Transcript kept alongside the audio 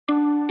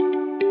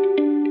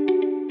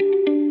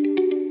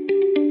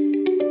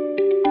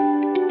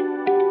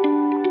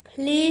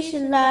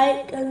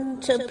like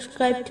and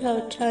subscribe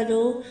to our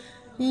channel.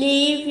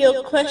 Leave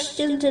your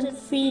questions and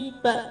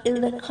feedback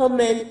in the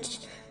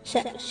comments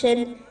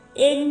section.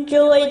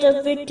 Enjoy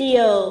the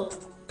video.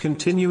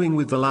 Continuing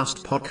with the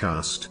last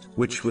podcast,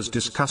 which was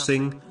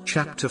discussing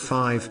chapter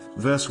 5,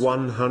 verse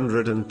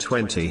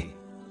 120.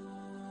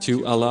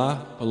 To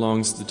Allah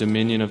belongs the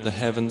dominion of the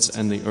heavens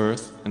and the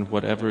earth and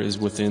whatever is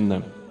within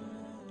them,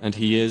 and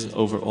He is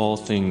over all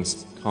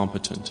things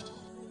competent.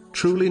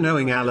 Truly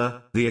knowing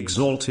Allah, the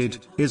Exalted,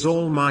 is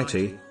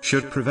Almighty,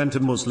 should prevent a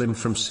Muslim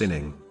from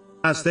sinning.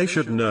 As they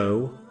should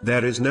know,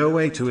 there is no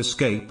way to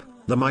escape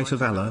the might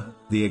of Allah,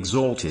 the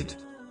Exalted.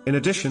 In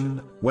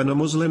addition, when a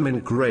Muslim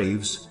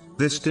engraves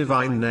this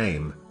divine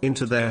name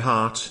into their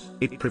heart,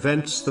 it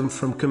prevents them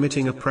from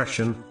committing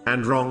oppression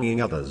and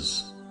wronging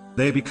others.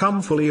 They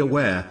become fully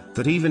aware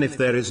that even if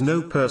there is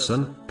no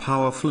person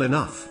powerful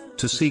enough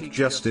to seek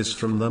justice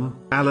from them,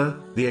 Allah,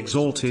 the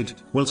Exalted,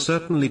 will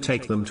certainly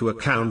take them to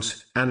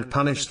account and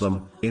punish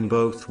them in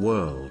both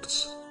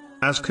worlds.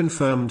 As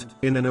confirmed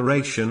in a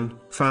narration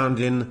found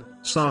in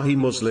Sahih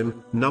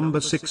Muslim, number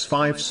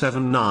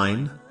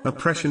 6579,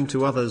 oppression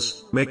to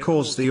others may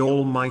cause the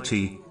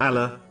Almighty,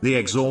 Allah, the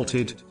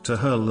Exalted, to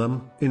hurl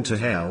them into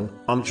hell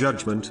on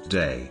Judgment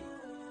Day.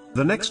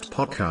 The next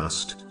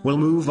podcast will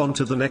move on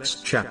to the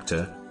next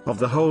chapter of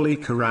the Holy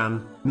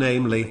Quran,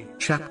 namely,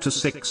 chapter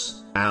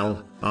 6,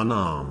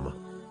 Al-An'am.